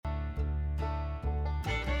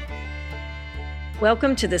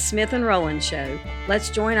Welcome to the Smith and Rowland Show.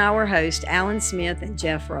 Let's join our host, Alan Smith and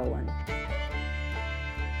Jeff Rowland.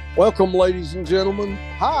 Welcome, ladies and gentlemen.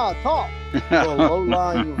 High top the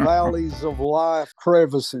low-lying valleys of life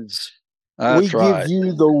crevices. That's we give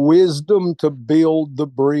you the wisdom to build the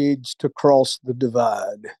bridge to cross the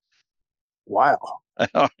divide. Wow.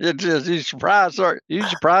 You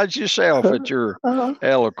surprised yourself at your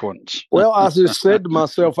eloquence. Well, I just said to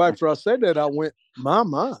myself after I said that, I went,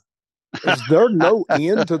 my. Is there no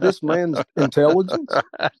end to this man's intelligence?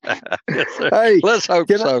 Yes, Hey, let's hope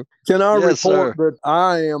so. Can I Yes, report sir. that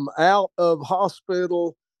I am out of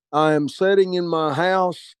hospital? I am sitting in my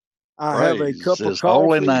house. I have a Praise cup of his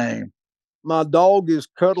holy coffee. name. My dog is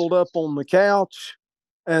cuddled up on the couch,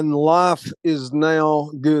 and life is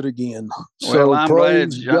now good again. So Well, I'm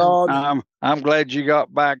praise glad. God. I'm glad you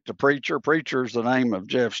got back to Preacher. Preacher's the name of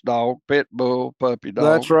Jeff's dog, pit bull, puppy dog.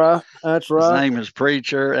 That's right. That's His right. name is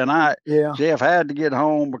Preacher, and Jeff had to get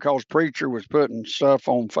home because Preacher was putting stuff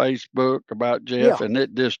on Facebook about Jeff, and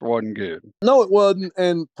it just wasn't good. No, it wasn't.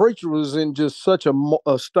 And Preacher was in just such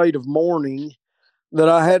a state of mourning that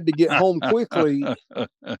I had to get home quickly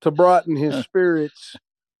to brighten his spirits.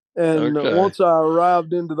 And once I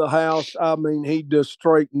arrived into the house, I mean, he just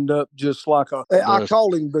straightened up just like I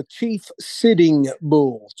call him the chief sitting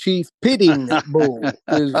bull, chief pitting bull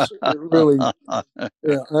is really,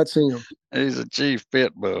 that's him. He's a chief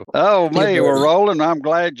pit bull. Oh, me, we're rolling. I'm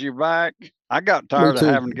glad you're back. I got tired of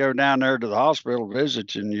having to go down there to the hospital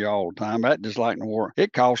visiting you all the time. That just like the war.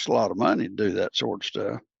 It costs a lot of money to do that sort of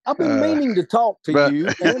stuff. I've been meaning to talk to you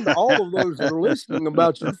and all of those that are listening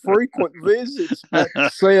about your frequent visits at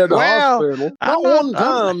said hospital. Not one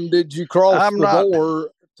time did you cross the door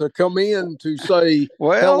to come in to say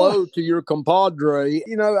hello to your compadre.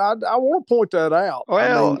 You know, I want to point that out.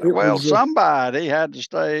 Well, somebody had to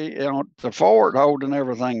stay at the fort holding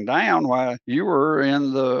everything down while you were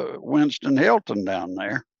in the Winston Hilton down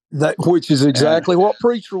there. Which is exactly what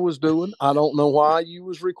Preacher was doing. I don't know why you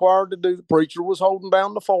was required to do. The Preacher was holding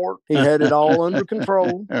down the fort. He had it all under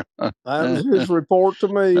control. That was his report to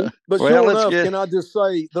me. But sure enough, can I just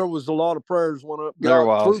say there was a lot of prayers went up.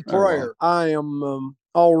 Through prayer. I am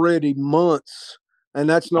already months, and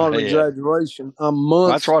that's not an exaggeration. I'm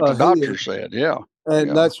months. That's what the ahead. doctor said. Yeah.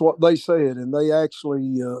 And that's what they said. And they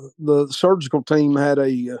actually, the surgical team had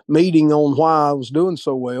a meeting on why I was doing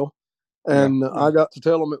so well. And I got to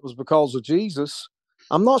tell them it was because of Jesus.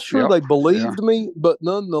 I'm not sure they believed me, but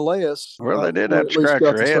nonetheless. Well, they did have to scratch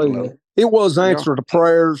your head a little. It was answer to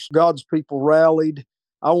prayers. God's people rallied.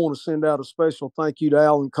 I want to send out a special thank you to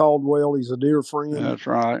Alan Caldwell. He's a dear friend. That's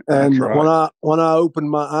right. And when I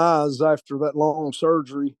opened my eyes after that long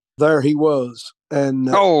surgery, there he was. And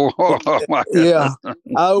my God. Yeah,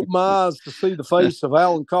 I opened my eyes to see the face of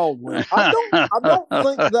Alan Caldwell. I don't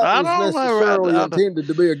think that was necessarily intended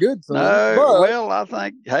to be a good thing. No, well, I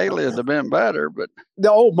think Haley would have been better, but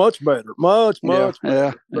much better, much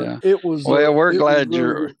better. Yeah. It was. Well, we're glad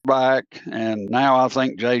you're back, and now I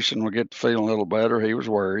think Jason will get to feel a little better. He was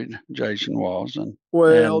worried. Jason was, Jason,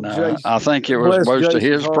 I think it was most of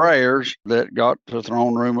his prayers that got to the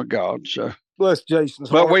throne room of God. So. Bless Jason's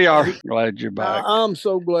heart. But we are glad you're back. I'm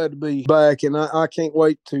so glad to be back, and I can't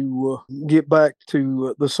wait to get back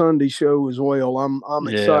to the Sunday show as well. I'm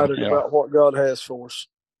excited about what God has for us.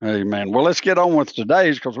 Amen. Well, let's get on with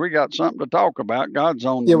today's because we got something to talk about. God's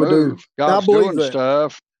on the move. We do. God's doing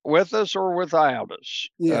stuff with us or without us.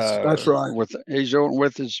 Yes, that's right. He's doing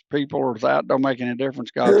with his people or without, don't make any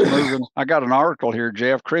difference. God's moving. I got an article here,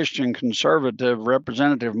 Jeff. Christian conservative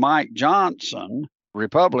Representative Mike Johnson,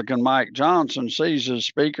 Republican Mike Johnson, seizes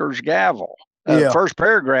Speaker's gavel. First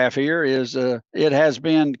paragraph here is, it has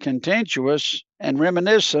been contentious and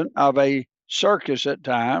reminiscent of a circus at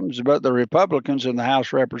times, but the Republicans in the House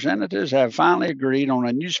of Representatives have finally agreed on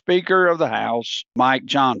a new Speaker of the House, Mike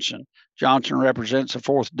Johnson. Johnson represents the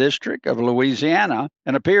 4th District of Louisiana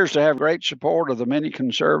and appears to have great support of the many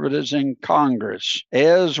conservatives in Congress,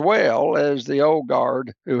 as well as the old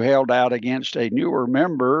guard who held out against a newer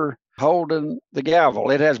member holding the gavel.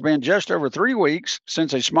 It has been just over 3 weeks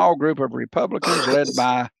since a small group of Republicans led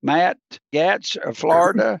by Matt Gaetz of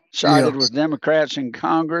Florida sided with Democrats in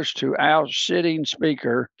Congress to oust sitting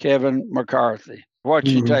Speaker Kevin McCarthy. What's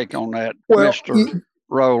your take on that, Mr.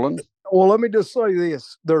 Rowland? Well, let me just say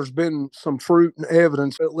this. There's been some fruit and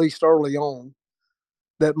evidence, at least early on,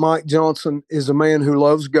 that Mike Johnson is a man who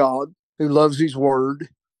loves God, who loves his word.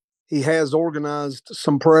 He has organized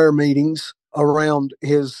some prayer meetings around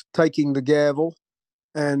his taking the gavel,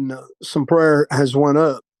 and some prayer has went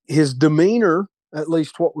up. His demeanor, at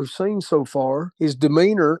least what we've seen so far, his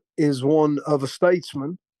demeanor is one of a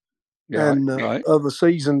statesman. and right. of a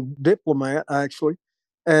seasoned diplomat, actually.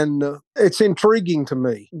 And it's intriguing to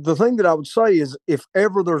me. The thing that I would say is if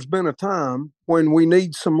ever there's been a time when we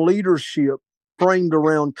need some leadership framed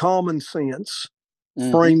around common sense,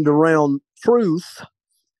 framed around truth,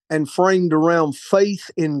 and framed around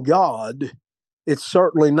faith in God, it's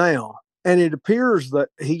certainly now. And it appears that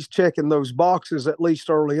he's checking those boxes at least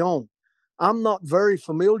early on. I'm not very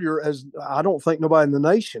familiar, as I don't think nobody in the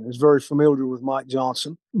nation is very familiar with Mike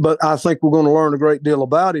Johnson, but I think we're going to learn a great deal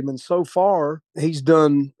about him. And so far, he's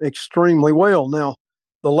done extremely well. Now,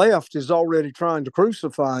 the left is already trying to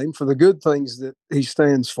crucify him for the good things that he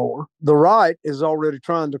stands for. The right is already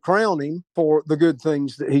trying to crown him for the good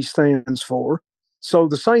things that he stands for. So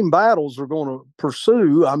the same battles are going to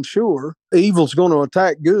pursue, I'm sure. Evil's going to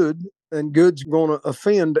attack good, and good's going to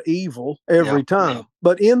offend evil every time. Yeah.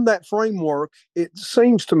 But in that framework, it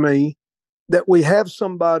seems to me that we have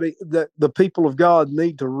somebody that the people of God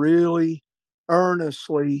need to really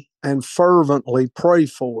earnestly and fervently pray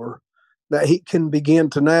for, that he can begin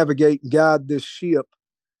to navigate and guide this ship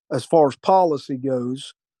as far as policy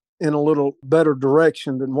goes in a little better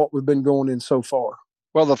direction than what we've been going in so far.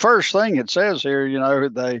 Well, the first thing it says here,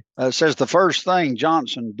 it says the first thing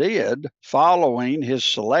Johnson did following his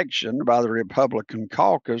selection by the Republican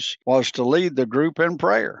caucus was to lead the group in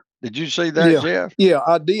prayer. Did you see that, Jeff? Yeah,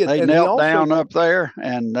 I did. They knelt down up there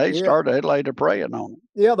and they laid a praying on it.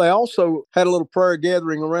 Yeah, they also had a little prayer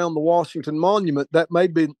gathering around the Washington Monument. That may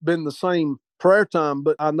be been the same prayer time,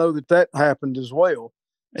 but I know that happened as well.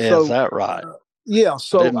 Is that right? Yeah,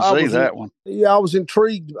 so I didn't see that one. Yeah, I was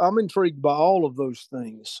intrigued. I'm intrigued by all of those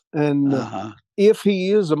things. And if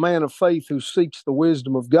he is a man of faith who seeks the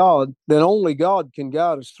wisdom of God, then only God can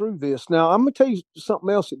guide us through this. Now, I'm going to tell you something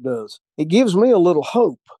else it does. It gives me a little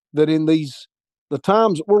hope that in the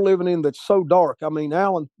times that we're living in that's so dark. I mean,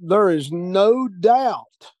 Alan, there is no doubt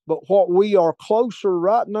but what we are closer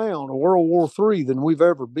right now to World War III than we've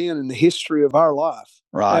ever been in the history of our life.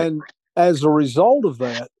 Right. And as a result of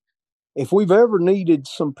that, if we've ever needed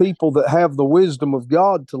some people that have the wisdom of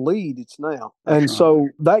God to lead, it's now. So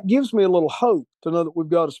that gives me a little hope to know that we've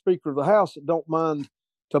got a Speaker of the House that don't mind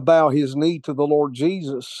to bow his knee to the Lord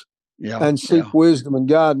Jesus and seek wisdom and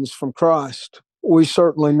guidance from Christ. We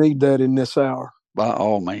certainly need that in this hour. By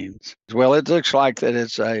all means. Well, it looks like that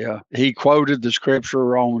it's he quoted the scripture,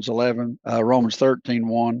 Romans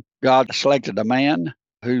 13:1. God selected a man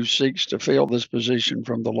who seeks to fill this position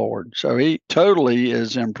from the Lord. So he totally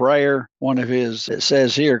is in prayer. One of his, it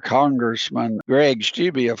says here, Congressman Greg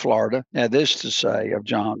Steube of Florida had this to say of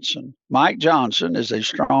Johnson. Mike Johnson is a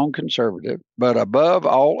strong conservative, but above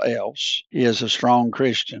all else, he is a strong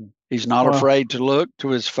Christian. He's not afraid to look to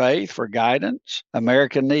his faith for guidance.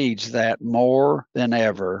 America needs that more than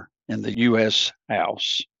ever in the U.S.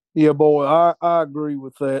 House. Yeah, boy, I agree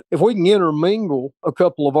with that. If we can intermingle a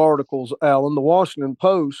couple of articles, Alan, the Washington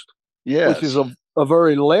Post, which is a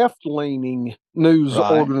very left-leaning news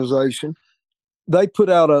organization, they put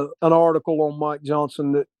out an article on Mike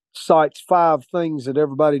Johnson that cites 5 things that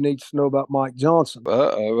everybody needs to know about Mike Johnson.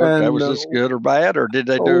 Okay. Was this good or bad, or did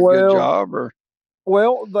they do a good job? Or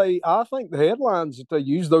well, I think the headlines that they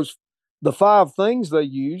used, the 5 things they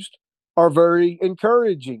used, are very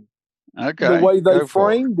encouraging. Okay. The way they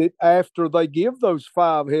framed it after they give those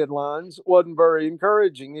 5 headlines wasn't very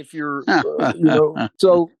encouraging. If you're, we're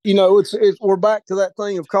back to that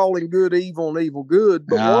thing of calling good evil and evil good.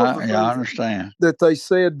 But one of the things I understand that they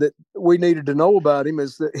said that we needed to know about him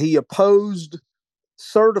is that he opposed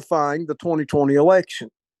certifying the 2020 election.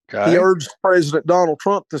 Okay. He urged President Donald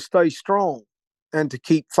Trump to stay strong and to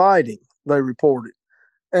keep fighting, they reported.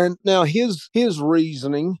 And now his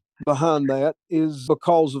reasoning behind that is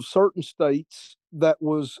because of certain states that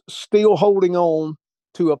was still holding on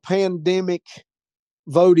to a pandemic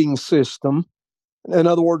voting system. In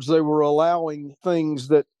other words, they were allowing things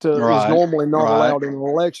that is normally not allowed in an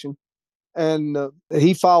election. And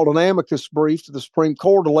he filed an amicus brief to the Supreme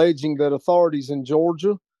Court alleging that authorities in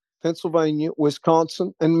Georgia, Pennsylvania,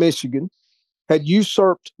 Wisconsin, and Michigan had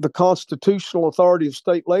usurped the constitutional authority of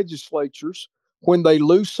state legislatures when they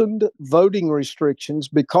loosened voting restrictions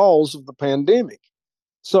because of the pandemic.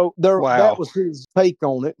 So that was his take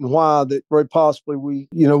on it, and why that very possibly we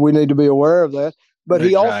need to be aware of that. But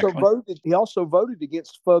he also voted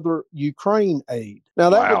against further Ukraine aid. Now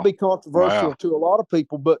that would be controversial to a lot of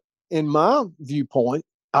people, but in my viewpoint,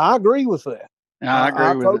 I agree with that. I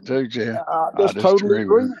agree with it too, Jeff. I just totally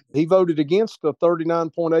agree. He voted against a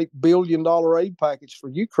 $39.8 billion aid package for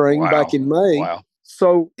Ukraine back in May. Wow.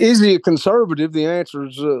 So is he a conservative? The answer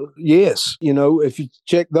is yes. If you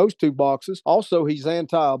check those 2 boxes. Also, he's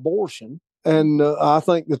anti-abortion. And I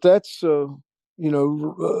think that's,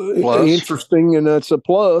 interesting, and that's a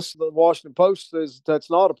plus. The Washington Post says that's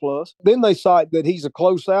not a plus. Then they cite that he's a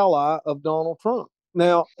close ally of Donald Trump.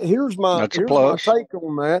 Now, here's my take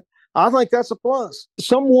on that. I think that's a plus.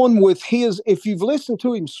 Someone with if you've listened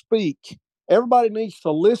to him speak, everybody needs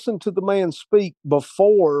to listen to the man speak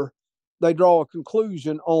before they draw a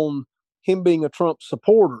conclusion on him being a Trump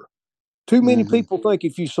supporter. Too many people think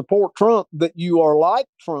if you support Trump that you are like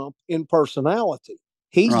Trump in personality.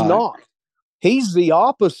 He's not. He's the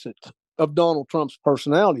opposite of Donald Trump's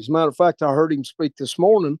personality. As a matter of fact, I heard him speak this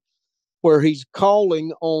morning where he's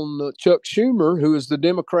calling on Chuck Schumer, who is the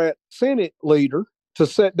Democrat Senate leader, to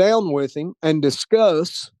sit down with him and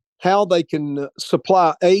discuss how they can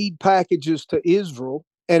supply aid packages to Israel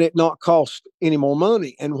and it not cost any more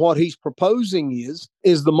money. And what he's proposing is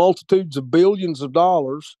the multitudes of billions of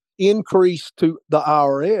dollars increased to the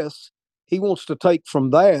IRS. He wants to take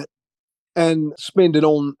from that and spend it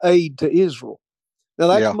on aid to Israel. Now,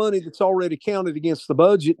 that's money that's already counted against the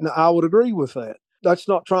budget, and I would agree with that. That's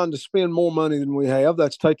not trying to spend more money than we have.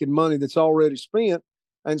 That's taking money that's already spent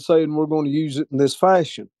and saying we're going to use it in this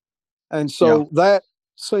fashion. And so that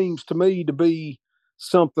seems to me to be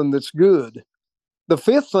something that's good. The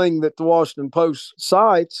fifth thing that the Washington Post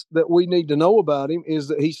cites that we need to know about him is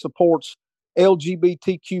that he supports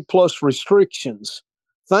LGBTQ plus restrictions.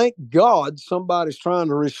 Thank God somebody's trying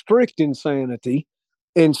to restrict insanity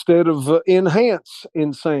instead of enhance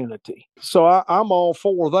insanity. So I'm all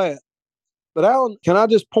for that. But Alan, can I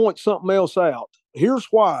just point something else out? Here's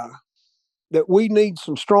why that we need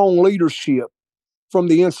some strong leadership from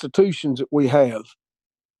the institutions that we have.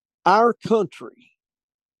 Our country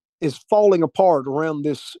is falling apart around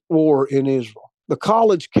this war in Israel. The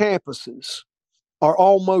college campuses are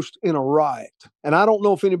almost in a riot. And I don't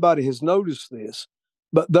know if anybody has noticed this,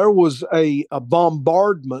 but there was a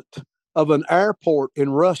bombardment of an airport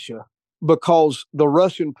in Russia because the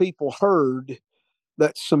Russian people heard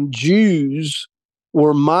that some Jews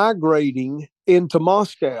were migrating into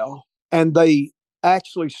Moscow, and they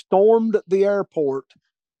actually stormed the airport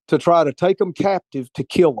to try to take them captive to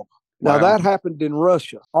kill them. Now, that happened in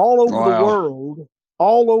Russia. All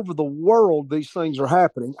over the world, these things are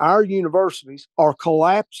happening. Our universities are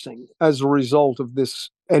collapsing as a result of this,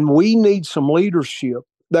 and we need some leadership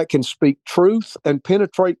that can speak truth and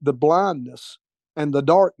penetrate the blindness and the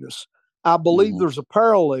darkness. I believe there's a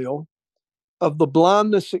parallel of the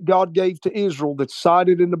blindness that God gave to Israel that's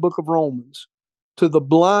cited in the book of Romans to the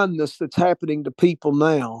blindness that's happening to people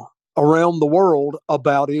now around the world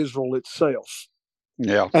about Israel itself.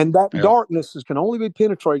 Yeah. And that darkness can only be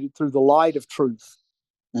penetrated through the light of truth.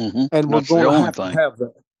 And we're going to have to have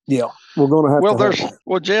that. Yeah, we're going to have to have that.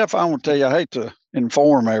 Well, Jeff, I want to tell you, I hate to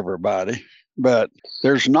inform everybody, but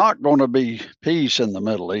there's not going to be peace in the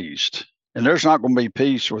Middle East. And there's not going to be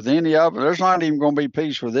peace with any of it. There's not even going to be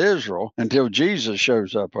peace with Israel until Jesus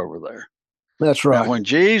shows up over there. That's right. Now, when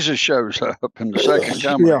Jesus shows up in the second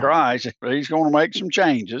coming of Christ, he's going to make some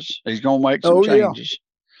changes. He's going to make some changes.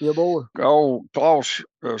 Yeah, boy. Oh, Klaus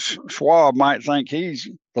Schwab might think he's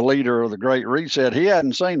the leader of the Great Reset. He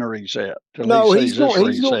hadn't seen a reset till he sees this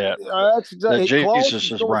reset. That's exactly.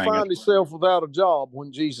 Jesus is going to find himself without a job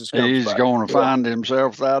when Jesus comes back. He's going to find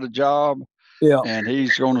himself without a job. Yeah. And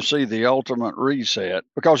he's going to see the ultimate reset,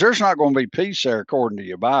 because there's not going to be peace there according to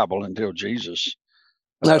your Bible until Jesus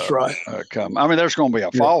That's right. come. I mean, there's going to be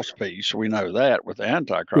a false peace. We know that with the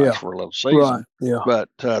Antichrist for a little season. Right. Yeah. But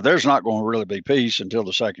there's not going to really be peace until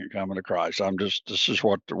the second coming of Christ. This is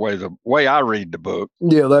what the way I read the book.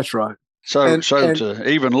 Yeah, that's right. So to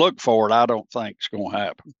even look for it, I don't think it's going to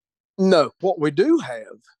happen. No. What we do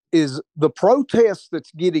have is the protest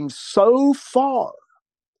that's getting so far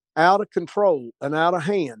out of control and out of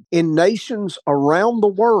hand in nations around the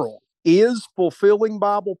world is fulfilling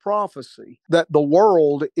Bible prophecy that the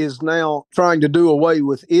world is now trying to do away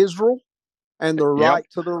with Israel and their right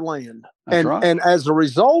to their land. And as a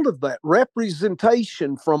result of that,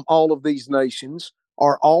 representation from all of these nations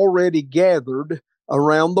are already gathered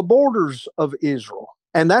around the borders of Israel.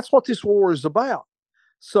 And that's what this war is about.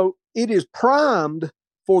 So it is primed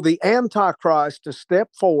for the Antichrist to step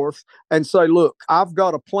forth and say, look, I've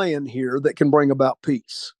got a plan here that can bring about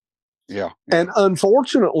peace. Yeah. And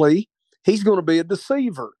unfortunately, he's going to be a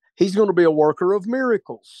deceiver. He's going to be a worker of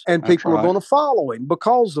miracles. And people are going to follow him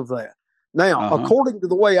because of that. Now, according to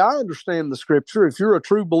the way I understand the scripture, if you're a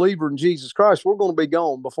true believer in Jesus Christ, we're going to be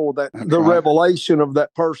gone before the revelation of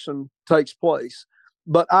that person takes place.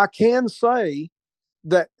 But I can say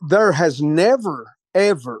that there has never,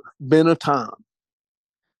 ever been a time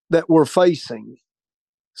that we're facing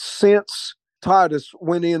since Titus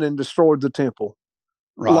went in and destroyed the temple.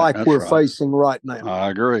 like we're facing right now. I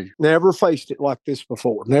agree. Never faced it like this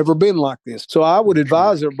before. Never been like this. So I would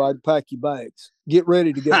advise everybody to pack your bags. Get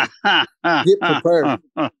ready to go. Get prepared.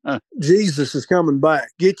 Jesus is coming back.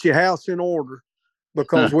 Get your house in order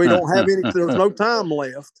because we don't have any. There's no time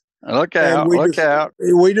left. Look out! Look out!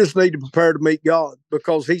 We just need to prepare to meet God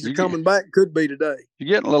because He's coming back. Could be today. You're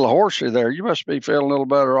getting a little horsey there. You must be feeling a little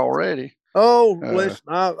better already. Oh, listen,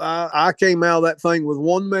 I came out of that thing with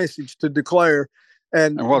one message to declare,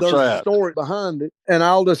 and there's a story behind it, and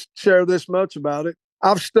I'll just share this much about it.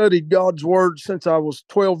 I've studied God's Word since I was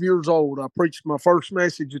 12 years old. I preached my first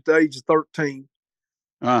message at the age of 13.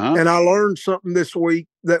 And I learned something this week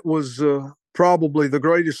that was probably the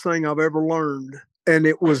greatest thing I've ever learned. And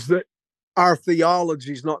it was that our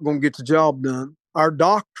theology is not going to get the job done. Our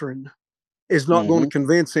doctrine is not going to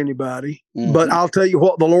convince anybody. But I'll tell you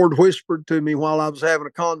what the Lord whispered to me while I was having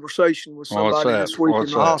a conversation with somebody this week in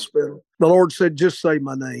the hospital. The Lord said, just say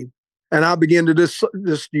my name. And I began to just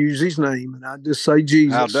use his name. And I just say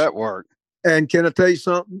Jesus. How'd that work? And can I tell you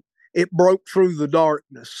something? It broke through the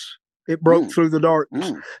darkness. It broke through the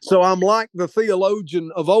darkness. So I'm like the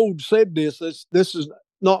theologian of old said this. This is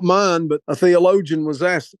not mine, but a theologian was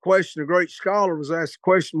asked the question, a great scholar was asked the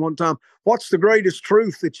question one time, what's the greatest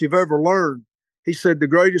truth that you've ever learned? He said, the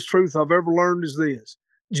greatest truth I've ever learned is this.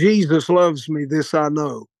 Jesus loves me, this I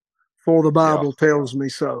know, for the Bible tells me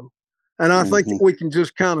so. And I think that we can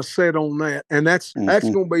just kind of set on that. And that's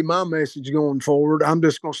going to be my message going forward. I'm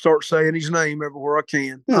just going to start saying his name everywhere I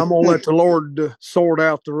can. I'm going to let the Lord sort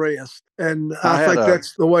out the rest. And I think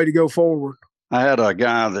that's the way to go forward. I had a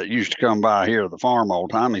guy that used to come by here at the farm all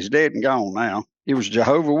the time. He's dead and gone now. He was a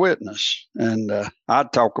Jehovah's Witness. And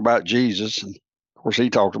I'd talk about Jesus. And of course, he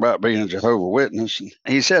talked about being a Jehovah's Witness. And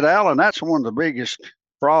he said, Alan, that's one of the biggest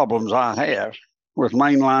problems I have with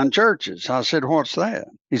mainline churches. I said, what's that?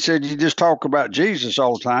 He said, you just talk about Jesus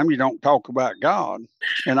all the time. You don't talk about God.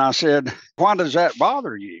 And I said, why does that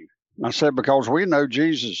bother you? I said, because we know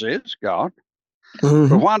Jesus is God.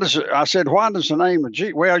 But why does the name of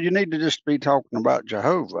Jesus? Well, you need to just be talking about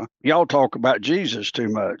Jehovah. Y'all talk about Jesus too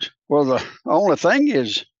much. Well, the only thing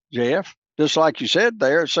is, Jeff, just like you said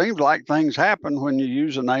there, it seems like things happen when you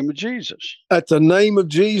use the name of Jesus. At the name of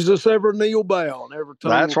Jesus, every knee will bow and every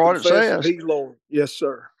tongue That's what it says. He's Lord. Yes,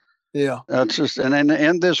 sir. Yeah. That's just, and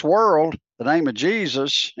in this world, the name of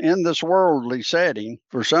Jesus in this worldly setting,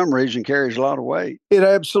 for some reason, carries a lot of weight. It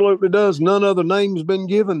absolutely does. None other name's been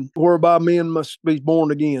given whereby men must be born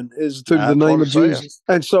again is through the name of Jesus.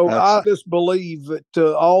 And so I just believe that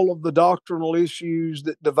all of the doctrinal issues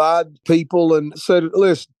that divide people and said,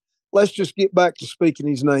 listen, let's just get back to speaking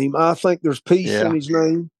his name. I think there's peace in his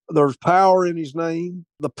name. There's power in his name.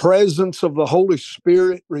 The presence of the Holy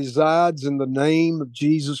Spirit resides in the name of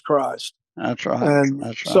Jesus Christ. That's right.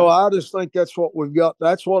 And so I just think that's what we've got.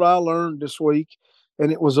 That's what I learned this week.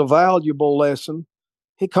 And it was a valuable lesson.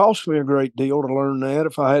 It cost me a great deal to learn that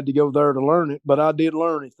if I had to go there to learn it, but I did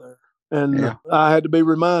learn it there. And I had to be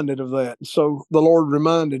reminded of that. So the Lord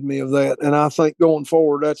reminded me of that. And I think going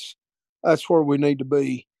forward, that's where we need to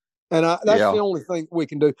be. And that's the only thing we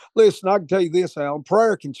can do. Listen, I can tell you this, Alan,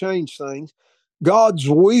 prayer can change things. God's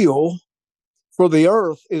will for the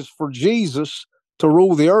earth is for Jesus to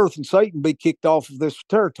rule the earth and Satan be kicked off of this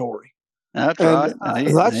territory. That's right.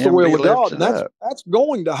 And that's the will of God. And that's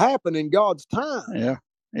going to happen in God's time.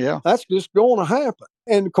 Yeah. That's just going to happen.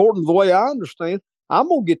 And according to the way I understand, I'm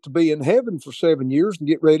going to get to be in heaven for 7 years and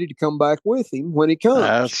get ready to come back with him when he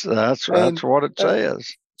comes. That's what it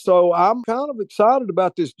says. So I'm kind of excited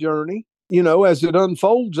about this journey. You know, as it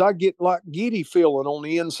unfolds, I get like giddy feeling on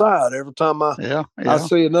the inside every time I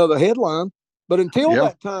see another headline. But until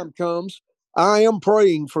that time comes, I am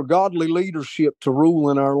praying for godly leadership to rule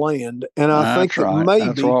in our land. And I think that maybe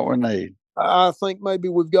that's what we need. I think maybe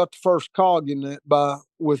we've got the first cog in that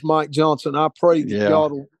with Mike Johnson. I pray that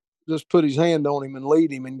God will just put his hand on him and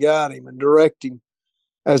lead him and guide him and direct him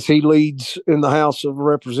as he leads in the House of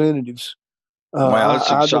Representatives. Well,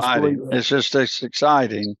 it's exciting. It's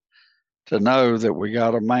exciting to know that we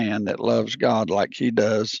got a man that loves God like he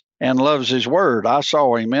does and loves his word. I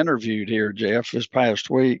saw him interviewed here, Jeff, this past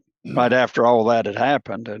week, right after all that had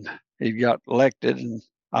happened, and he got elected, and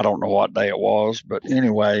I don't know what day it was, but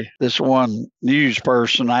anyway, this one news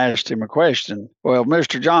person asked him a question. Well,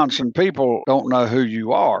 Mr. Johnson, people don't know who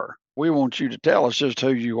you are. We want you to tell us just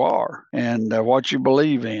who you are and what you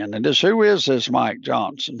believe in. And who is this Mike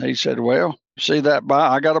Johnson? He said, well, see that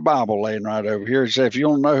I got a Bible laying right over here. He said, if you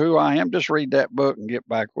don't know who I am, just read that book and get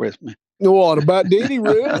back with me. What about, did he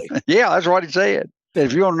really? Yeah, that's what he said.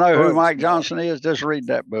 If you want to know who Mike Johnson is, just read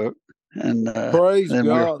that book. And praise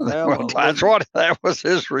God. That was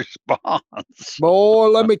his response. Boy,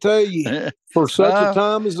 let me tell you, for such a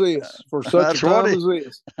time as this,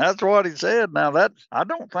 that's what he said. Now I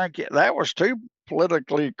don't think that was too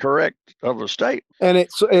politically correct of a statement. And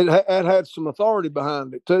it had some authority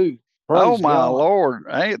behind it too. Praise my God. Lord.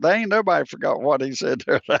 They ain't nobody forgot what he said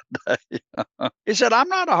there that day. He said, I'm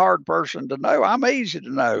not a hard person to know. I'm easy to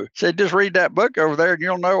know. He said, just read that book over there and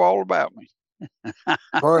you'll know all about me.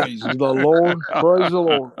 Praise the Lord. Praise the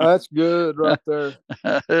Lord. That's good right there.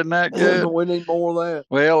 Isn't that good? We need more of that.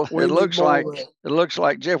 Well, it looks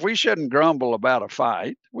like, Jeff, we shouldn't grumble about a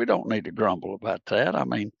fight. We don't need to grumble about that. I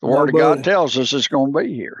mean, the Word of God tells us it's going to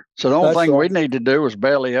be here. So the only thing we need to do is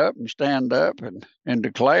belly up and stand up and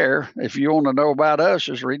declare. If you want to know about us,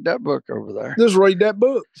 just read that book over there. Just read that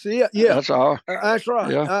book. See, yeah. That's all. That's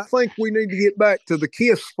right. Yeah. I think we need to get back to the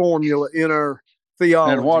KISS formula in our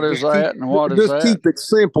theology. And what is that? Just keep it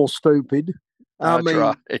simple, stupid. That's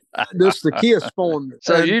right. This is the KISS formula.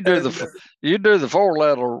 So you do the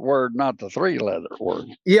 4-letter word, not the 3-letter word.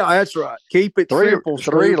 Yeah, that's right. Keep it simple.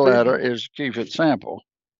 3-letter is keep it simple.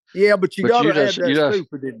 Yeah, but you got to add that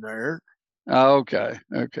stupid in there. Okay.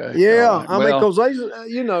 Yeah, right. I mean, because they,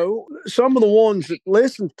 some of the ones that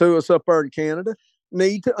listen to us up there in Canada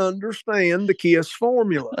need to understand the KISS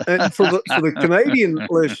formula. And for the Canadian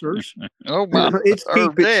listeners, it's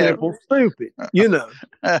keep it simple, stupid. Yeah.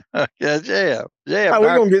 We're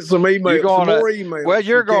gonna get some emails, some more emails. Well,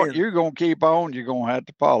 you're gonna keep on. You're gonna have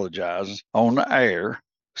to apologize on the air.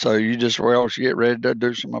 So you just get ready to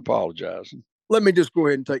do some apologizing. Let me just go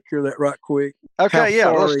ahead and take care of that right quick. Okay,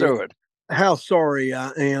 let's do it. How sorry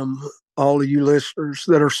I am, all of you listeners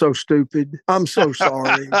that are so stupid. I'm so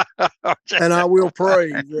sorry. And I will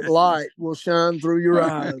pray that light will shine through your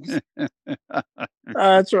eyes.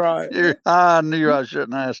 That's right. I knew I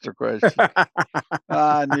shouldn't ask the question.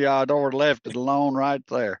 I knew I'd already left it alone right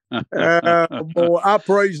there. Boy, I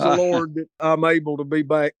praise the Lord that I'm able to be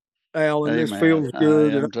back, Alan. This feels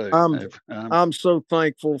good. I'm so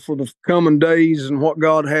thankful for the coming days and what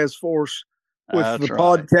God has for us. With the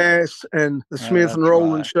podcast and the Smith and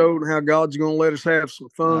Rowland show, and how God's going to let us have some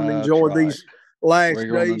fun and enjoy these last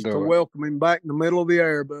days to welcome him back in the middle of the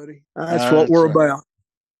air, buddy. That's what we're about.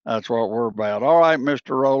 That's what we're about. All right,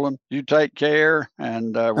 Mr. Rowland, you take care,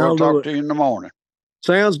 and we'll talk to you in the morning.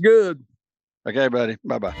 Sounds good. Okay, buddy.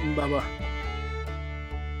 Bye-bye. Bye-bye.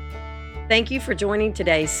 Thank you for joining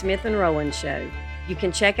today's Smith and Rowland show. You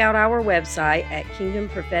can check out our website at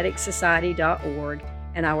kingdompropheticsociety.org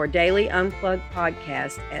and our daily Unplugged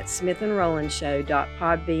podcast at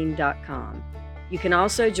smithandrowlandshow.podbean.com. You can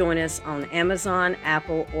also join us on Amazon,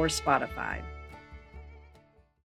 Apple, or Spotify.